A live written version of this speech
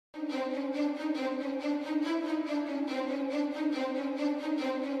Hey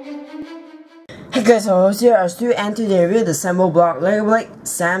guys, host here as Stu, and today we review the Sembo block label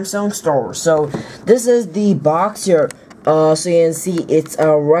Samsung store. So this is the box here. So you can see it's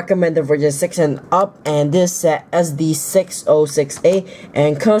recommended for just 6 and up, and this set SD6068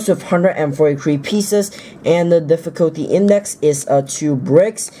 and comes with 143 pieces, and the difficulty index is 2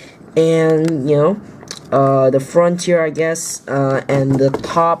 bricks, and you know the front here I guess, and the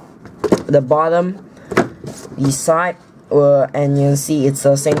top, the bottom, the side. And you can see it's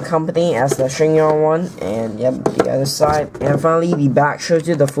the same company as the Shenyang one, and yep, the other side. And finally, the back shows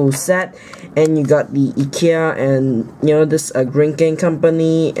you the full set, and you got the IKEA and you know this Green King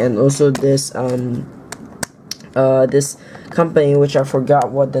company, and also this this company which I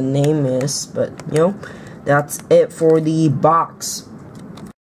forgot what the name is, but you know that's it for the box.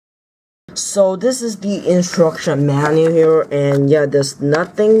 So this is the instruction manual here, and yeah, there's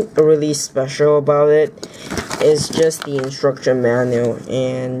nothing really special about it. It's just the instruction manual,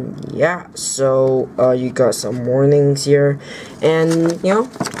 and yeah, so you got some warnings here, and you know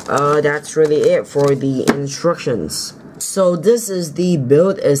that's really it for the instructions. So this is the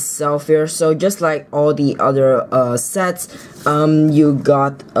build itself here. So just like all the other sets, you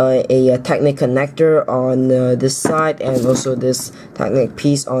got a Technic connector on this side, and also this Technic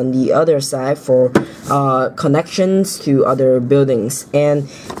piece on the other side for connections to other buildings. And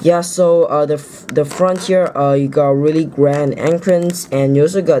yeah, so the front here, you got a really grand entrance, and you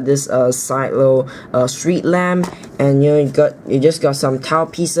also got this side little street lamp, and you know you just got some tile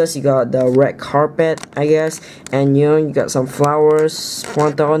pieces. You got the red carpet I guess, and you know you got some flowers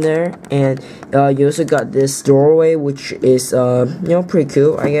planted on there, and you also got this doorway which is you know pretty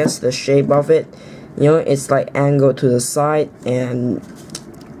cool I guess. The shape of it, you know, it's like angled to the side, and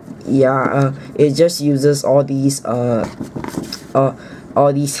yeah, it just uses all these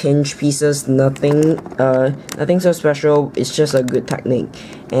hinge pieces. Nothing so special, it's just a good technique.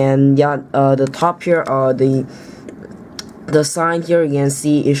 And yeah, the top here, the sign here, you can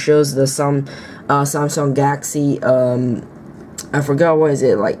see it shows the Samsung Galaxy, I forgot what is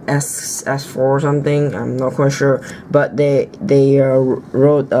it, like S4 or something, I'm not quite sure, but they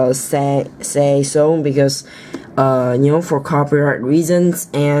wrote say so because you know, for copyright reasons.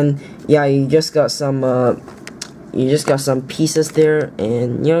 And yeah, you just got some pieces there,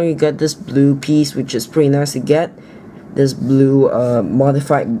 and you know you got this blue piece which is pretty nice to get, this blue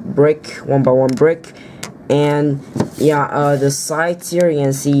modified brick, 1x1 brick. And yeah, the sides here, you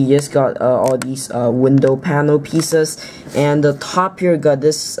can see you just got all these window panel pieces, and the top here got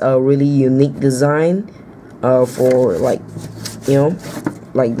this really unique design for, like, you know,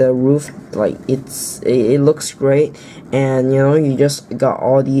 like the roof, like it looks great. And you know you just got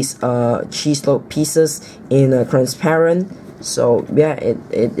all these cheese slope pieces in transparent. So yeah,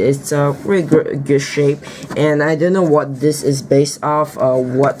 it's a really good shape, and I don't know what this is based off,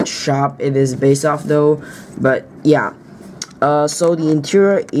 what shop it is based off though, but yeah. So the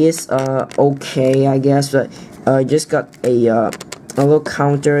interior is okay I guess, but just got a little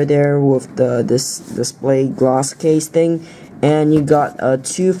counter there with this display glass case thing, and you got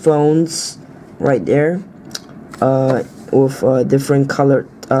 2 phones right there with different colored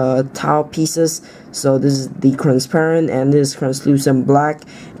tile pieces. So this is the transparent, and this is translucent black,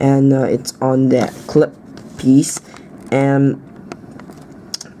 and it's on that clip piece. And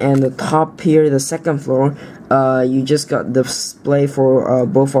the top here, the second floor, you just got the display for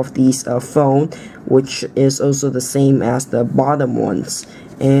both of these phone, which is also the same as the bottom ones.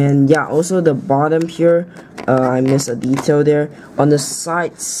 And yeah, also the bottom here, I missed a detail there on the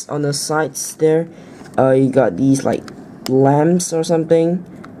sides. On the sides there, you got these like lamps or something.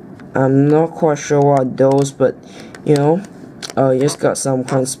 I'm not quite sure what those, but you know, you just got some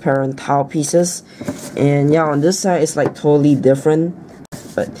transparent tile pieces. And yeah, on this side it's like totally different,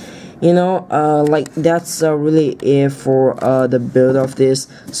 but you know, like that's really it for the build of this.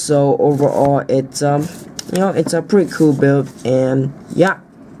 So overall, it's you know, it's a pretty cool build, and yeah.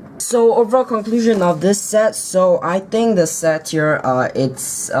 So overall conclusion of this set, so I think the set here,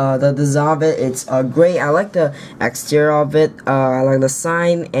 it's the design of it, it's great. I like the exterior of it, I like the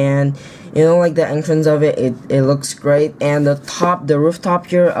sign, and you know, like the entrance of it, it looks great. And the top, the rooftop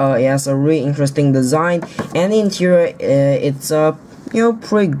here, it has a really interesting design, and the interior, it's you know,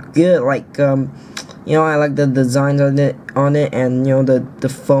 pretty good. Like you know, I like the design on it, and you know the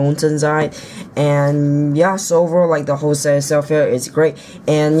phones inside. And yeah, so overall, like the whole set itself here is great.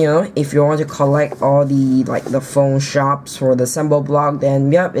 And you know, if you want to collect all the the phone shops for the Sembo blog,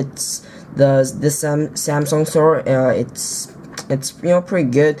 then yep, it's this Samsung store. It's you know, pretty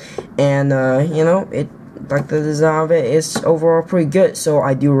good, and you know, like the design of it is overall pretty good, so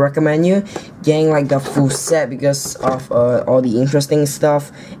I do recommend you getting like the full set because of all the interesting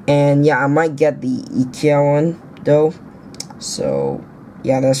stuff. And yeah, I might get the IKEA one though, so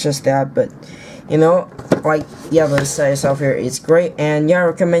yeah, that's just that. But you know, like, yeah, the set itself here is great, and yeah, I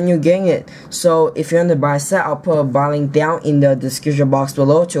recommend you getting it. So if you want to buy a set, I'll put a buy link down in the description box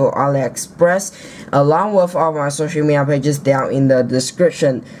below to AliExpress, along with all my social media pages down in the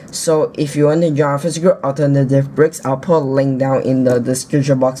description. So if you want to join our physical alternative bricks, I'll put a link down in the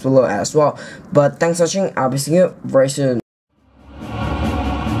description box below as well. But thanks for watching. I'll be seeing you very soon.